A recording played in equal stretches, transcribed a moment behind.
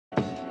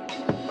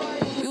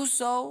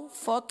so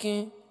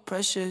fucking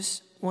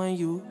precious when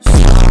you.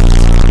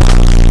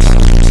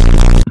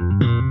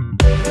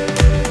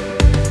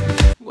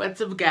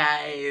 What's up,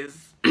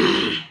 guys?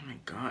 Oh my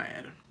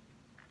god,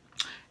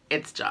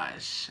 it's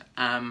Josh.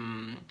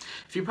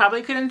 If you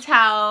probably couldn't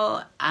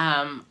tell,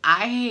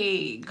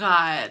 I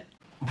got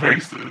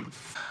braces.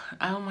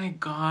 Oh my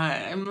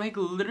god, I'm like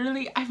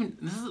literally,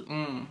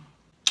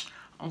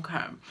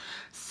 okay.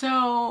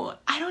 So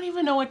I don't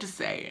even know what to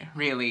say,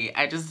 really.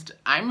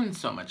 I'm in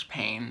so much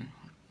pain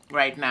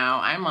right now.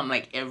 I'm on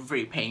like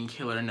every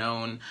painkiller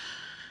known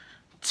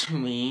to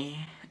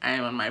me.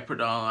 I'm on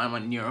Miprodol, I'm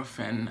on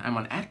Nurofen, I'm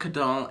on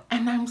Adcodol,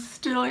 and I'm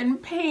still in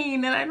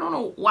pain, and I don't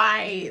know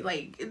why.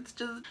 Like, it's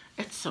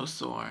so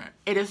sore.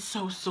 It is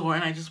so sore,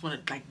 and I just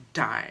want to like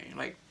die.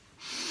 Like,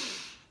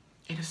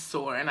 it is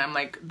sore, and I'm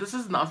like, this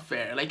is not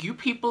fair. Like, you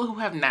people who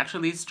have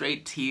naturally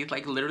straight teeth,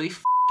 like, literally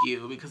f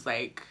you, because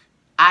like,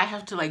 I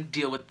have to like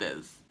deal with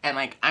this, and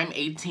like, I'm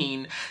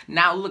 18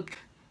 now. Look,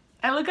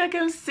 I look like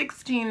I'm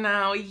 16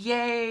 now.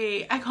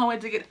 Yay! I can't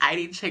wait to get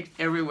ID checked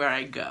everywhere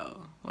I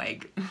go.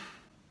 Like,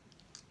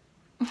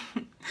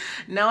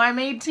 no, I'm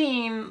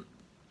 18.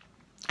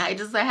 I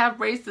have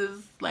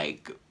braces.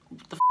 Like,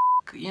 the f,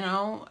 you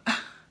know?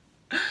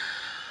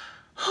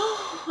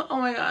 Oh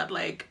my god,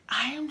 like,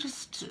 I'm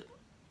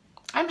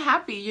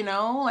happy, you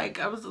know? Like,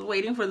 I was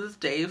waiting for this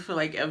day for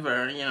like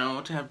ever, you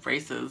know, to have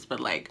braces, but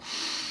like,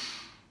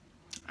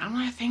 I'm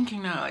not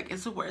thinking now, like,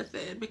 is it worth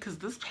it? Because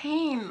this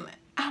pain,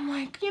 I'm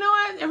like, you know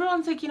what?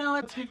 Everyone's like, you know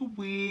what? Take a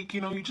week,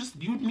 you know, you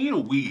need a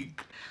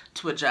week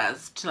to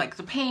adjust to like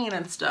the pain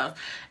and stuff.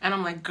 And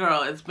I'm like,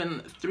 girl, it's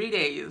been 3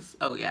 days.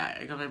 Oh yeah,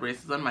 I got my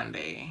braces on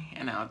Monday,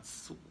 and now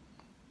it's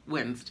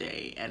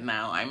Wednesday, and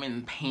now I'm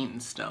in pain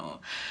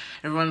still.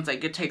 Everyone's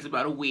like, it takes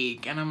about a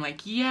week, and I'm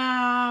like,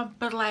 yeah,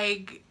 but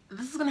like,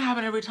 this is gonna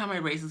happen every time my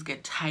braces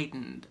get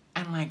tightened,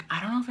 and like, I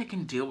don't know if I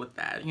can deal with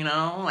that, you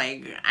know?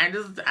 Like,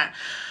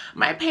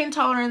 my pain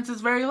tolerance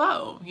is very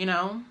low, you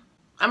know?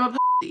 I'm a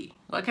pussy.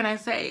 What can I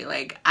say?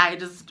 Like,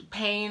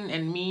 pain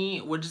and me,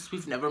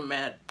 we've never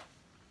met.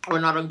 We're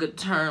not on good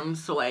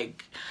terms, so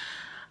like,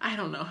 I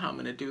don't know how I'm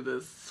gonna do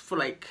this for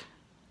like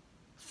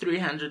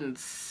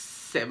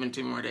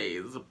 370 more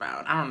days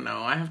about. I don't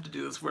know. I have to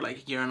do this for like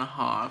a year and a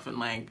half, and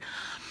like,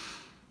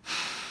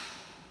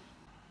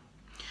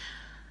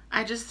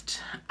 I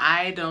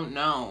don't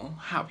know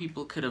how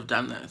people could have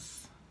done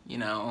this, you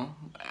know?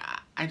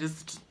 Do I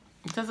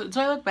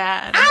look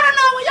bad? I don't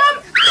know,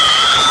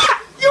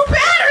 you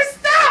better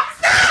stop!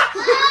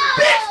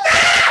 Bitch,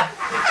 stop!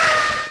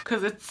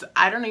 Cause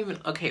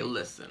okay,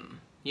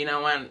 listen. You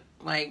know what?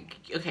 Like,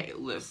 okay,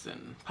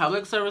 listen.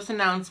 Public service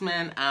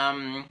announcement.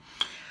 I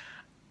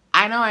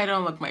know I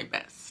don't look my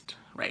best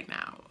right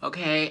now,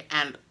 okay?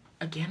 And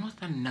again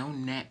with the no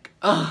neck.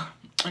 Ugh.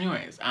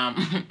 Anyways,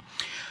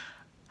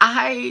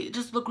 I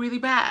just look really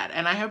bad,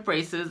 and I have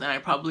braces, and I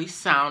probably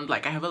sound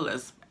like I have a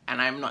lisp,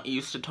 and I'm not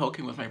used to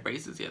talking with my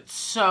braces yet.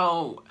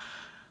 So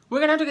we're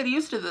gonna have to get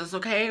used to this,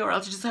 okay? Or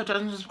else you just have to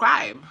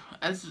unsubscribe.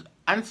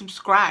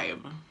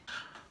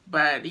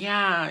 But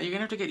yeah, you're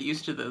gonna have to get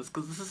used to this,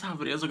 because this is how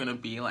videos are gonna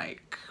be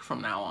like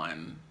from now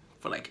on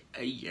for like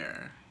a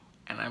year.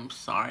 And I'm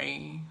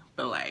sorry,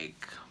 but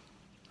like,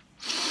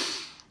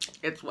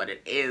 it's what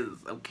it is,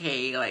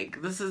 okay? Like,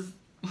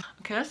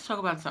 okay, let's talk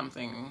about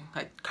something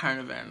like current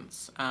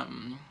events.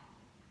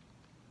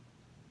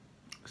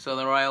 So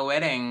the royal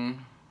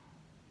wedding,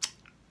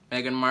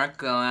 Meghan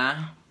Markle,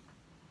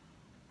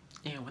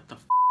 yeah, what the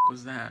f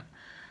was that?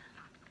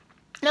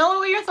 No, what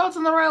were your thoughts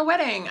on the royal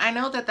wedding? I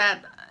know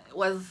that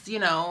was, you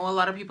know, a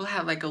lot of people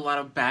had like a lot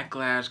of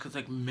backlash because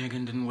like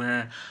Meghan didn't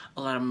wear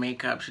a lot of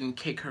makeup, she didn't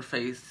cake her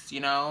face, you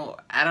know?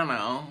 I don't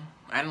know.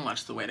 I didn't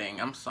watch the wedding.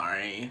 I'm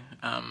sorry.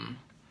 I'm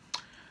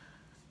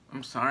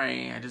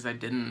sorry. I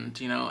didn't,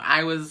 you know?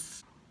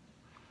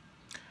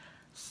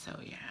 So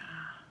yeah.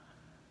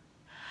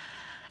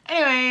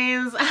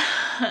 Anyways,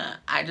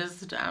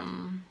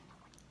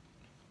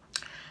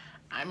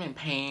 I'm in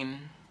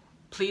pain.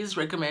 Please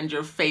recommend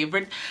your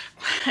favorite,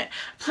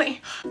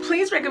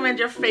 please recommend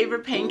your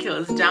favorite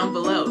painkillers down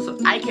below so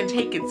I can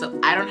take it so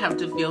I don't have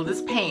to feel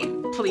this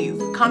pain.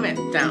 Please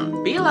comment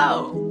down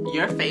below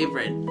your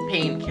favorite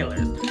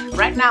painkillers.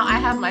 Right now I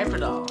have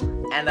Miprodol,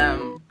 and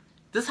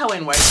this hoe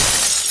ain't working,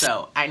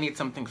 so I need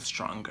something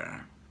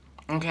stronger.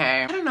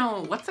 Okay. I don't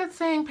know, what's that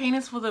saying? Pain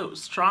is for the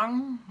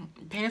strong?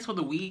 Pain is for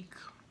the weak?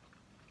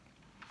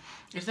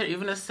 Is there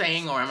even a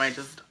saying, or am I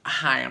just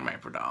high on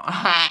Miprodol?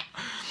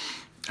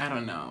 I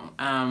don't know.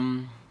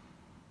 I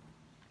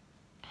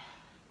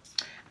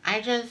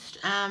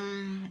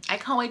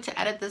can't wait to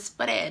edit this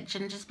footage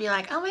and just be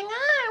like, oh my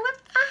god,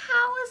 what the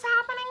hell is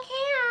happening here?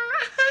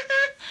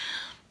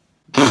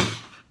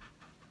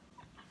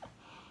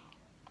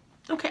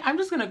 Okay, I'm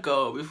just gonna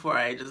go before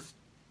I just...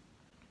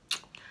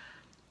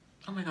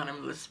 Oh my god,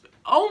 I'm lisping.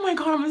 Oh my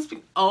god, I'm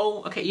lisping.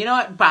 Oh, okay, you know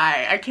what?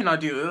 Bye. I cannot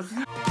do this.